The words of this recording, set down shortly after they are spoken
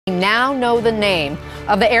now know the name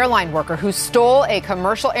of the airline worker who stole a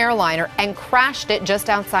commercial airliner and crashed it just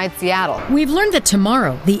outside Seattle. We've learned that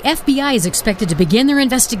tomorrow, the FBI is expected to begin their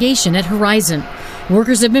investigation at Horizon.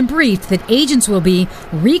 Workers have been briefed that agents will be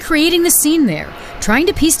recreating the scene there, trying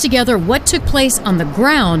to piece together what took place on the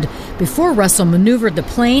ground before Russell maneuvered the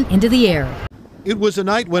plane into the air. It was a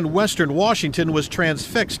night when Western Washington was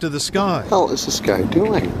transfixed to the sky. What the hell is this guy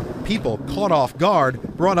doing? People caught off guard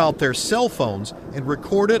brought out their cell phones and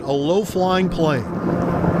recorded a low-flying plane.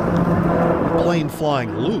 The plane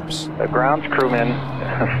flying loops. The grounds crewman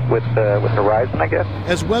with Horizon, I guess.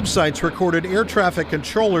 As websites recorded air traffic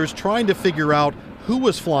controllers trying to figure out who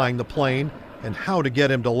was flying the plane and how to get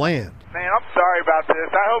him to land. Man, I'm sorry about this.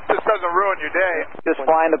 I hope this doesn't ruin your day. Just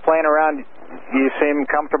flying the plane around, you seem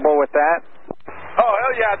comfortable with that? Oh,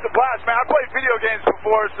 hell yeah, it's a blast, man. I played video games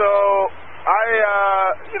before, so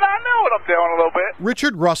I know what I'm doing a little bit.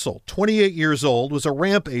 Richard Russell, 28 years old, was a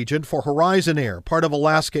ramp agent for Horizon Air, part of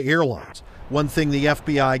Alaska Airlines. One thing the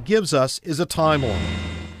FBI gives us is a timeline.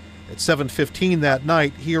 At 7:15 that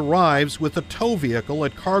night, he arrives with a tow vehicle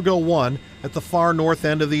at Cargo 1 at the far north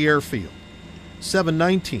end of the airfield.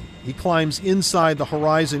 7:19, he climbs inside the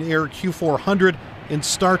Horizon Air Q400 and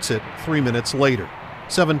starts it 3 minutes later.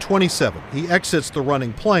 7:27, he exits the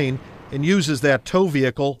running plane and uses that tow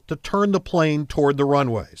vehicle to turn the plane toward the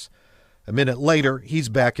runways. A minute later, he's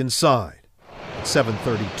back inside. At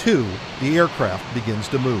 7:32, the aircraft begins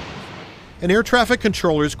to move. And air traffic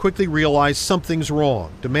controllers quickly realize something's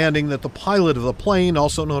wrong, demanding that the pilot of the plane,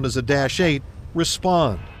 also known as a Dash 8,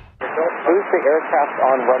 respond. Who's the aircraft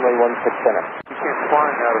on runway 16 center? You can't fly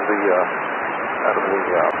out of the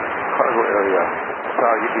cargo area. So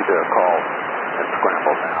you need to call and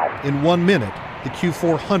scramble now. In 1 minute, the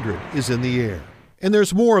Q400 is in the air. And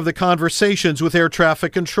there's more of the conversations with air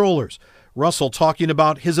traffic controllers. Russell talking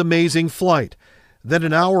about his amazing flight. Then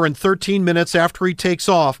an hour and 13 minutes after he takes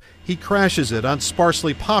off, he crashes it on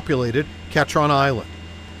sparsely populated Ketron Island.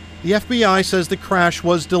 The FBI says the crash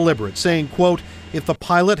was deliberate, saying, quote, if the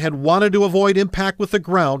pilot had wanted to avoid impact with the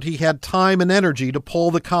ground, he had time and energy to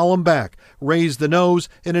pull the column back, raise the nose,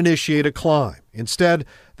 and initiate a climb. Instead,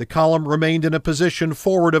 the column remained in a position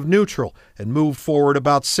forward of neutral and moved forward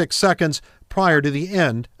about 6 seconds prior to the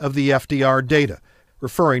end of the FDR data,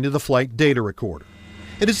 referring to the flight data recorder.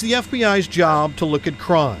 It is the FBI's job to look at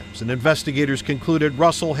crimes, and investigators concluded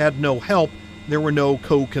Russell had no help. There were no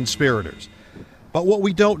co-conspirators. But what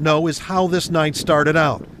we don't know is how this night started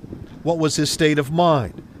out. What was his state of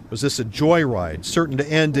mind? Was this a joyride, certain to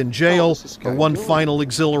end in jail, or one final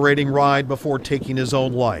exhilarating ride before taking his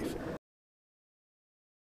own life?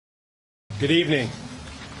 Good evening.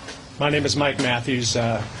 My name is Mike Matthews,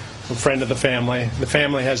 a friend of the family. The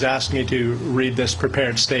family has asked me to read this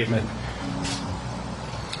prepared statement.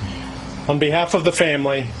 On behalf of the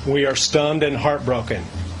family, we are stunned and heartbroken.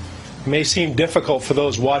 It may seem difficult for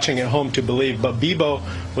those watching at home to believe, but Bibo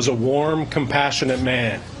was a warm, compassionate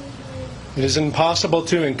man. It is impossible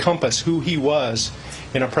to encompass who he was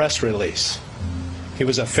in a press release. He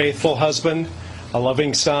was a faithful husband, a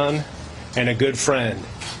loving son, and a good friend.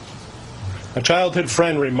 A childhood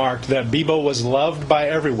friend remarked that Bibo was loved by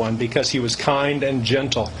everyone because he was kind and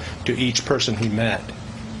gentle to each person he met.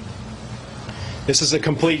 This is a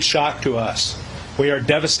complete shock to us. We are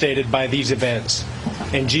devastated by these events,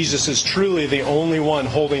 and Jesus is truly the only one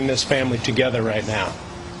holding this family together right now.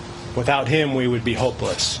 Without him, we would be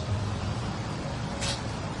hopeless.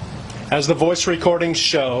 As the voice recordings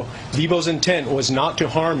show, Bibo's intent was not to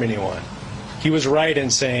harm anyone. He was right in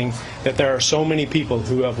saying that there are so many people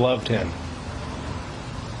who have loved him.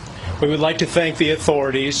 We would like to thank the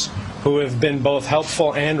authorities who have been both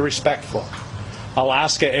helpful and respectful.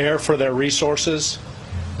 Alaska Air for their resources,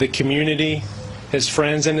 the community, his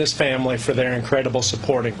friends and his family for their incredible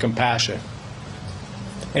support and compassion,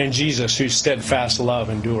 and Jesus, whose steadfast love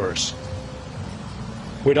endures.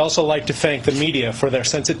 We'd also like to thank the media for their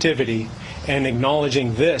sensitivity and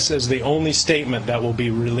acknowledging this as the only statement that will be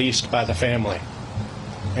released by the family.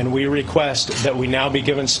 And we request that we now be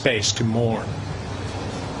given space to mourn.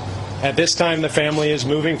 At this time, the family is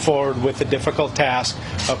moving forward with the difficult task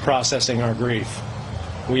of processing our grief.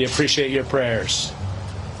 We appreciate your prayers.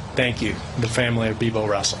 Thank you, the family of Bibo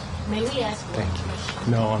Russell. May we ask one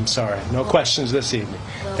question? No, I'm sorry. No questions this evening.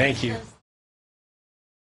 Thank you.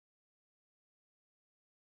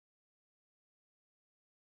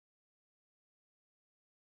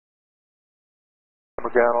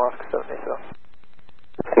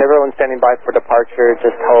 And everyone standing by for departure,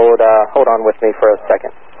 just hold on with me for a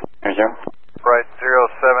second. Right,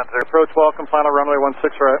 070. Approach welcome, final runway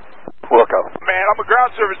 16 right. Welcome. Man, I'm a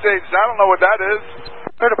ground service agent. I don't know what that is.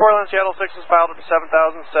 Clear to Portland, Seattle 6 is filed at 7,017.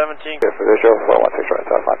 Good for visual, 416 right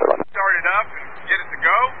south, 531. Start it up and get it to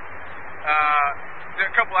go. In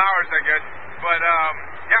a couple hours, I guess. But,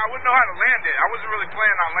 yeah, I wouldn't know how to land it. I wasn't really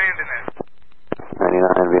planning on landing it.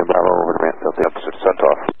 99 via Bravo over to Mansfield, the opposite sent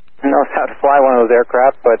off. Knows how to fly one of those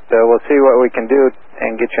aircraft, but we'll see what we can do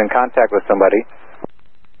and get you in contact with somebody.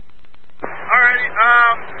 Alrighty,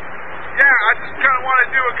 yeah, I just kind of want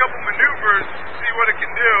to do a couple maneuvers, see what it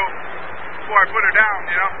can do before I put her down,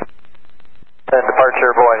 you know? And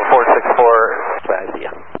departure, Boeing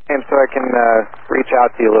 464. And so I can reach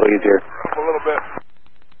out to you a little easier. A little bit.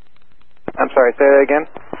 I'm sorry, say that again?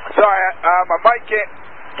 Sorry, my mic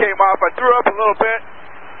came off. I threw up a little bit.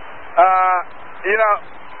 You know,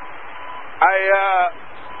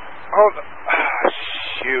 hold on.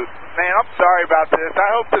 Shoot. Man, I'm sorry about this. I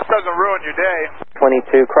hope this doesn't ruin your day.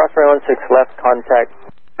 22, cross runway 16 left, contact.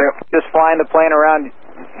 Just flying the plane around,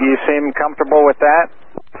 you seem comfortable with that?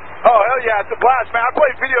 Oh, hell yeah, it's a blast, man. I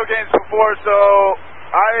played video games before, so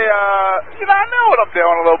you know, I know what I'm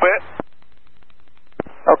doing a little bit.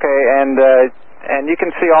 Okay, and you can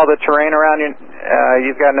see all the terrain around you.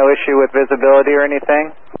 You've got no issue with visibility or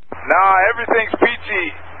anything? Nah, everything's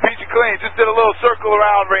peachy clean. Just did a little circle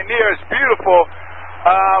around Rainier. It's beautiful.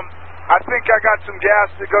 I think I got some gas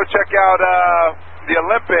to go check out the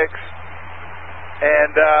Olympics.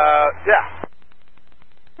 And, yeah.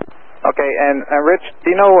 Okay, and Rich, do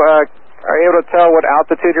you know, are you able to tell what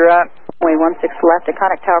altitude you're at? Runway 16 left, to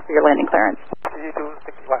contact tower for your landing clearance.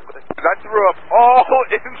 I threw up all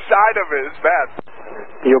inside of it. It's bad.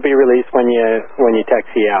 You'll be released when you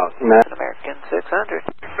taxi out. American 600.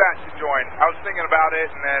 Fast to join. I was thinking about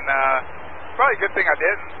it, and then probably a good thing I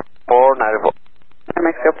didn't. 494.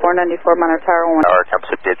 Mexico 494, monitor tower 1. Our temps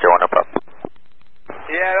did join up.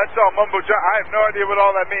 Yeah, that's all mumbo jumbo. I have no idea what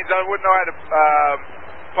all that means. I wouldn't know how to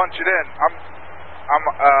punch it in. I'm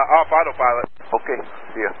off autopilot. Okay,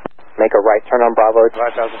 see ya. Make a right turn on Bravo.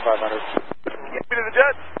 5,500. Get me to the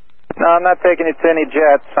jets. No, I'm not taking you to any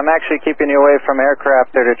jets. I'm actually keeping you away from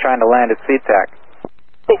aircraft that are trying to land at SeaTac.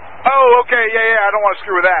 Oh, okay, yeah, I don't want to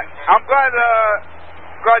screw with that. I'm glad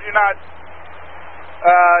you're not,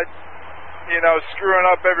 you know, screwing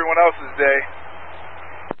up everyone else's day.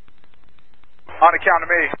 On account of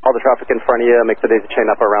me. All the traffic in front of you, make the daisy chain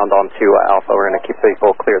up around onto Alpha. We're going to keep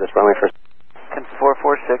people clear this runway first.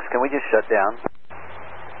 446, can we just shut down?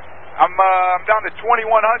 I'm down to 2,100.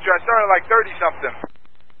 I started like 30-something.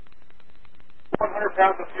 100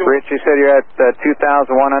 pounds of fuel. Rich, you said you're at 2,100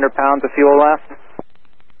 pounds of fuel left?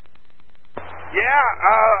 Yeah,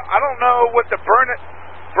 I don't know what the burnout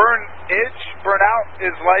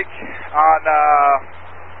is like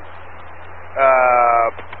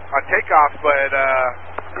on takeoff, but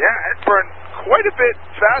yeah, it burned quite a bit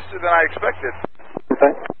faster than I expected.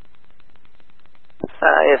 Okay.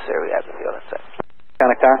 Yes, sir, we have the fuel inside.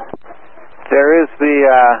 There is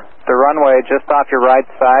the runway just off your right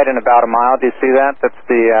side in about a mile. Do you see that?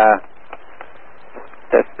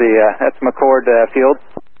 That's McCord Field.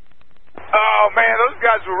 Oh man, those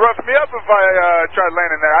guys would rough me up if I tried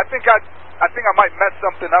landing there. I think I might mess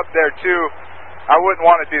something up there too. I wouldn't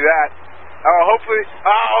want to do that. Hopefully,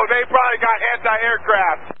 they probably got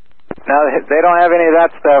anti-aircraft. No, they don't have any of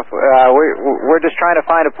that stuff. We're just trying to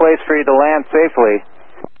find a place for you to land safely.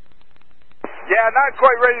 Yeah, not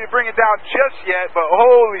quite ready to bring it down just yet, but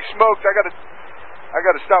holy smokes, I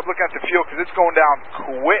gotta stop looking at the fuel because it's going down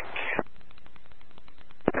quick.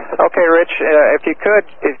 Okay, Rich, if you could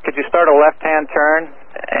you start a left-hand turn,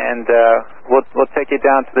 and we'll take you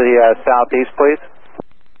down to the southeast, please.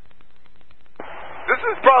 This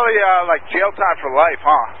is probably like jail time for life,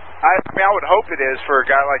 huh? I mean, I would hope it is for a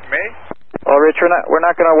guy like me. Well, Rich, we're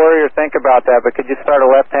not going to worry or think about that, but could you start a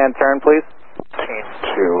left-hand turn, please? 2,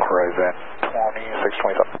 Horizon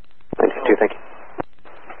 2625. 92, thank you.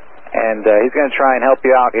 And he's going to try and help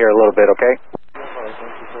you out here a little bit, okay?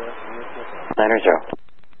 9-0.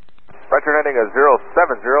 Roger, landing a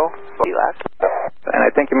 070. And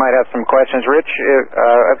I think you might have some questions. Rich,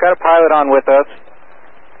 I've got a pilot on with us,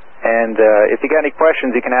 and if you got any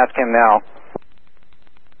questions, you can ask him now.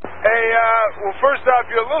 Hey, well, first off,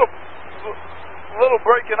 you're a little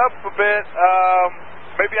breaking up a bit.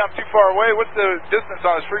 Maybe I'm too far away. What's the distance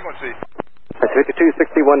on this frequency?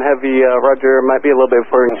 5261 heavy, Roger. Might be a little bit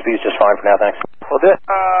before speed's just fine for now, thanks. Well,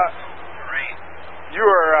 you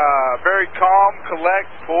are very calm, collect,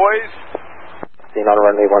 poised. Seen on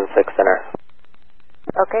runway 16 center.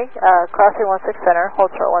 Okay, crossing 16 center,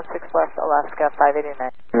 hold short 16 left, Alaska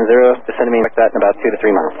 589. 0, descending me like that in about 2 to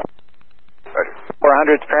 3 miles.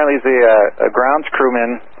 400 apparently is a grounds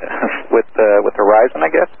crewman with Horizon,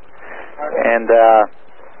 I guess. And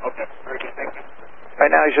okay, very good, thank you. Right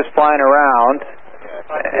now he's just flying around,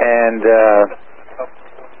 and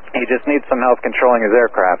he just needs some help controlling his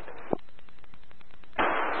aircraft.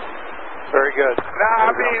 Very good. Nah,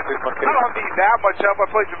 I mean, I don't need that much help. I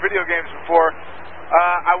played some video games before.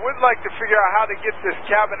 I would like to figure out how to get this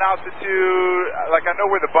cabin altitude. Like, I know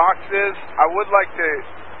where the box is. I would like to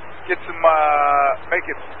get some, make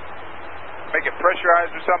it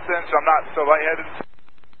pressurized or something, so I'm not so lightheaded.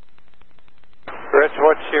 Rich,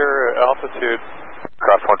 what's your altitude?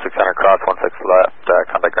 Cross 16 center, cross 16 left,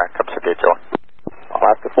 contact ground, Cup Gate 2.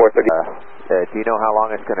 Alaska 430. Do you know how long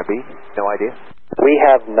it's going to be? No idea? We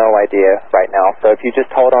have no idea right now, so if you just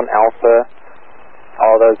hold on Alpha,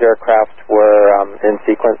 all those aircraft were in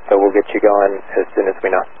sequence, so we'll get you going as soon as we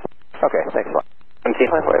know. Okay, thanks a lot.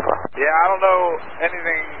 Yeah, I don't know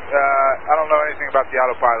anything. I don't know anything about the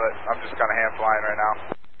autopilot. I'm just kind of hand flying right now.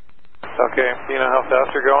 Okay, do you know how fast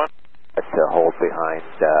you're going? It's a hold behind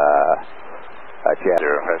Jet.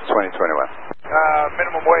 It's 2021.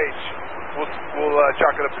 Minimum wage. We'll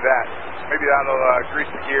chalk it up to that. Maybe that'll grease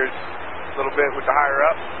the gears a little bit with the higher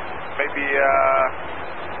up. Maybe,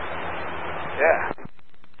 yeah.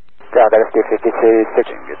 That's 252, 6.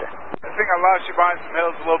 I think I lost you behind some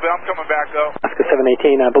hills a little bit. I'm coming back though. Alaska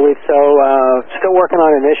 718, I believe so. Still working on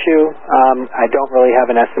an issue. I don't really have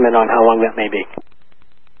an estimate on how long that may be.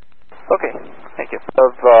 Okay, thank you.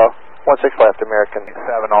 Of 16 left, American 7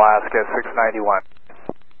 Alaska 691.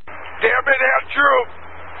 Damn it, Andrew!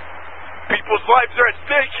 People's lives are at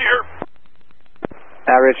stake here.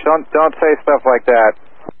 Now, Rich, don't say stuff like that.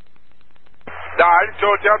 Nah, I didn't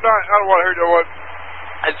told you. I don't want to hear no one.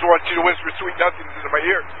 I just want you to whisper sweet nothings into my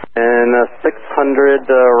ear. And 600,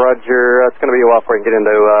 Roger. It's going to be a while before we can get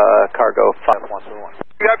into cargo 511.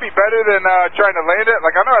 That'd be better than trying to land it.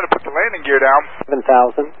 Like, I know how to put the landing gear down.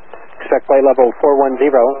 7,000. Expect flight level 410.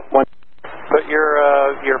 But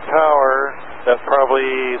your power, that's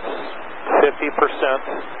probably 50%.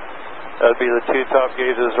 That'd be the two top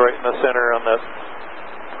gauges right in the center on that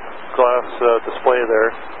glass display there.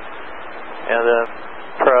 And then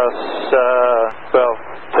press, well,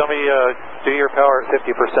 tell me, do your power at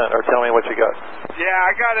 50% or tell me what you got. Yeah,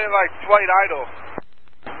 I got it like flight idle.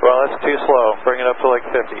 Well, that's too slow. Bring it up to like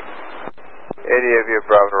 50. 80 of you,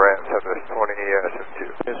 Bravo Ram, 720,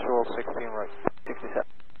 72. Visual 16 right, 67.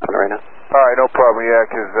 Right now. Alright, no problem, yeah,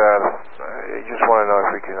 because I just want to know if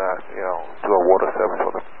we can, do a water service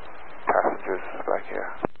for the passengers back here.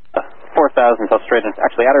 4,000, so straight in.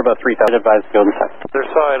 Actually, at or about 3,000, advised to go inside. Their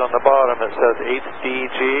side on the bottom, it says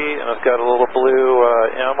HDG, and it's got a little blue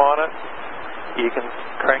M on it. You can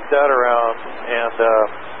crank that around, and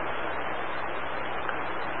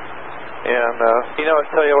you know what,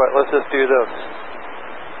 tell you what, let's just do this.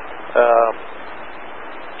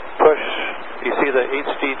 Push, you see the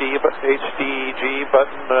HDG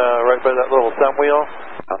button right by that little thumb wheel?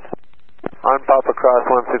 On Papa Cross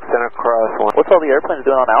 16 Center, Cross 1. What's all the airplanes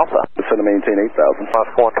doing on Alpha? It's going to maintain 8,000. Cross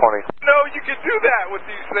 120. No, you can do that with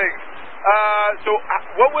these things. So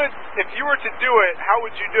what would, if you were to do it, how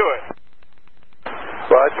would you do it?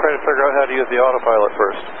 Well, I'd try to figure out how to use the autopilot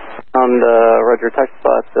first. On Roger, text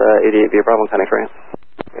spot 88 via Bravo, connect ramp.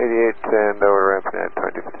 88 and over ramp at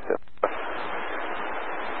 2057.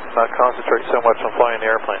 Not concentrate so much on flying the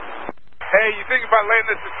airplane. Hey, you think if I land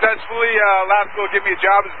this successfully, Alaska will give me a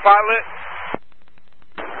job as a pilot?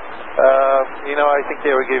 You know, I think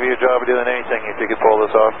they would give you a job of doing anything if you could pull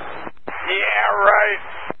this off. Yeah, right.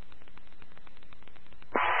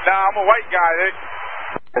 Nah, I'm a white guy, eh?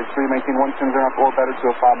 It's 3 maintain 110 4 better to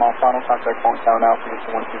a 5 mile final contact point down now for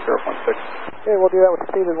 120.6. Okay, we'll do that with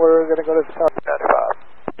speed and we're going to go to the top.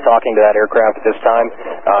 Talking to that aircraft at this time.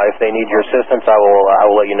 If they need your assistance, I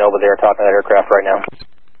will let you know, but they're talking to that aircraft right now.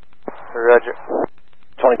 Roger.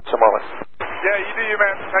 20 some moment. Yeah, you do you,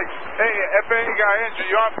 man. Hey, FA guy, Andrew,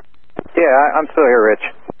 you on? Yeah, I'm still here, Rich.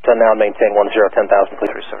 10 now, maintain 10,000,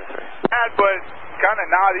 please. 373. But kind of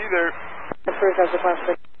not either.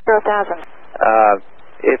 0,000.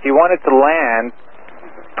 If you wanted to land,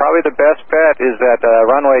 probably the best bet is that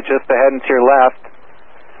runway just ahead and to your left.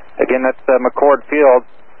 Again, that's McCord Field.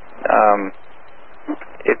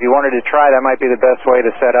 If you wanted to try, that might be the best way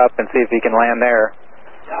to set up and see if you can land there.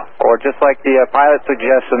 Or just like the pilot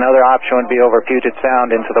suggests, another option would be over Puget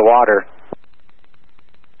Sound into the water.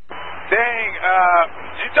 Dang,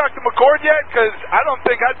 did you talk to McCord yet? Because I don't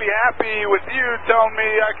think I'd be happy with you telling me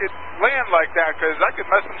I could land like that, because I could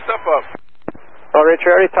mess some stuff up. Well, Rich,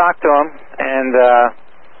 we already talked to him, and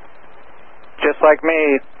just like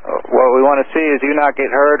me, what we want to see is you not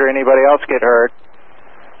get hurt or anybody else get hurt.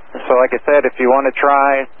 So like I said, if you want to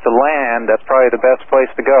try to land, that's probably the best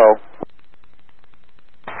place to go.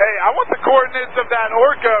 Hey, I want the coordinates of that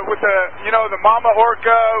orca with the, you know, the mama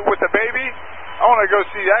orca with the baby. I want to go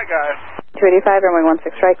see that guy. 285, runway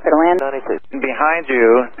 16 right, clear to land. Behind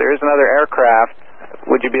you, there is another aircraft.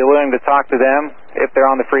 Would you be willing to talk to them if they're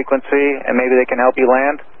on the frequency and maybe they can help you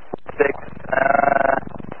land? 6,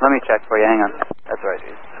 let me check for you, hang on. That's right,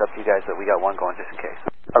 it's up to you guys, but we got one going just in case.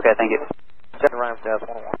 Okay, thank you. Check around for 101.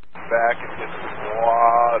 Back and get some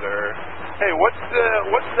water. Hey, what's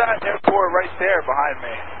that airport right there behind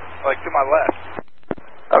me? Like to my left.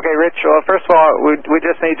 Okay, Rich, well, first of all, we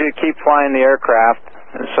just need you to keep flying the aircraft.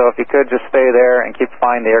 So if you could just stay there and keep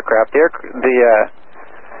flying the aircraft. The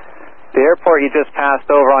airport you just passed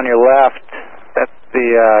over on your left, that's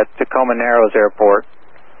the Tacoma Narrows Airport.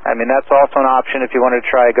 I mean, that's also an option if you wanted to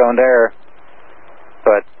try going there.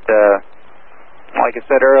 But like I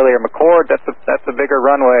said earlier, McCord, that's a bigger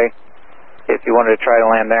runway if you wanted to try to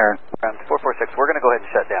land there. 446, we're going to go ahead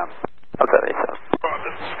and shut down. Okay, so. Oh,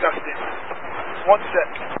 that's disgusting. 1 sec.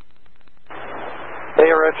 Hey,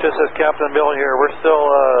 Rich, this is Captain Bill here. We're still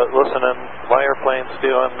listening. My airplane's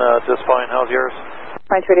doing just fine. How's yours?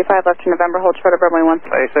 285, left to November, hold short of runway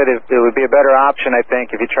 16. Like I said, it would be a better option, I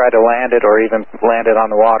think, if you tried to land it or even land it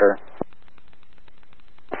on the water.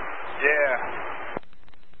 Yeah.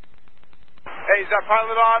 Hey, is that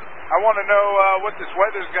pilot on? I want to know what this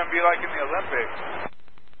weather's going to be like in the Olympics.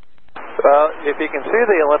 If you can see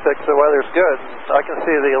the Olympics, the weather's good. I can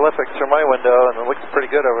see the Olympics through my window, and it looks pretty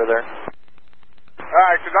good over there.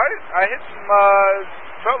 Alright, because I hit some,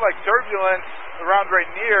 felt like turbulence around right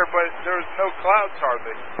near, but there was no clouds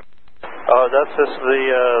hardly. Oh, that's just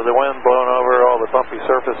the wind blowing over all the bumpy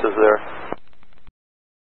surfaces there.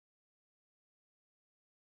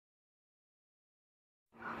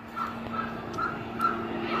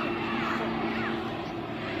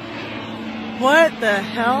 What the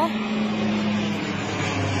hell?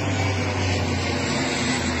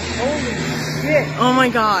 Holy shit! Oh my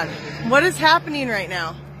god. What is happening right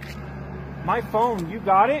now? My phone, you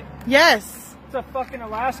got it? Yes. It's a fucking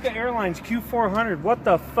Alaska Airlines Q400. What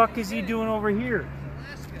the fuck is he doing over here?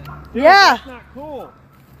 Dude, yeah. That's not cool.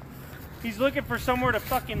 He's looking for somewhere to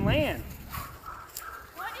fucking land.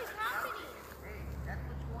 What is happening? That's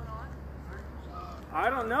what's going on? I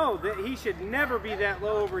don't know. He should never be that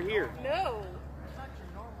low over here. No.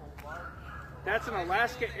 That's an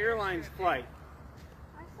Alaska Airlines flight.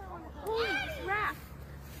 Holy crap.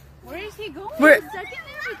 Where is he going? Where? A second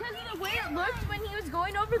there, because of the way it looked when he was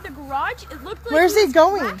going over the garage, it looked like Where's he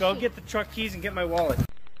going? crashing. Go get the truck keys and get my wallet.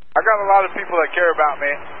 I got a lot of people that care about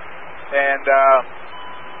me, and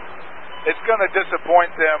it's going to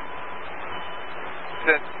disappoint them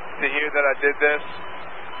to hear that I did this.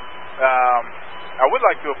 I would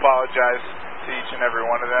like to apologize to each and every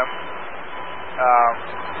one of them.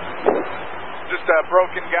 Just a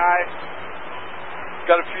broken guy.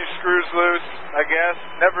 Got a few screws loose, I guess.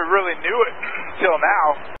 Never really knew it until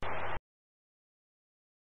now.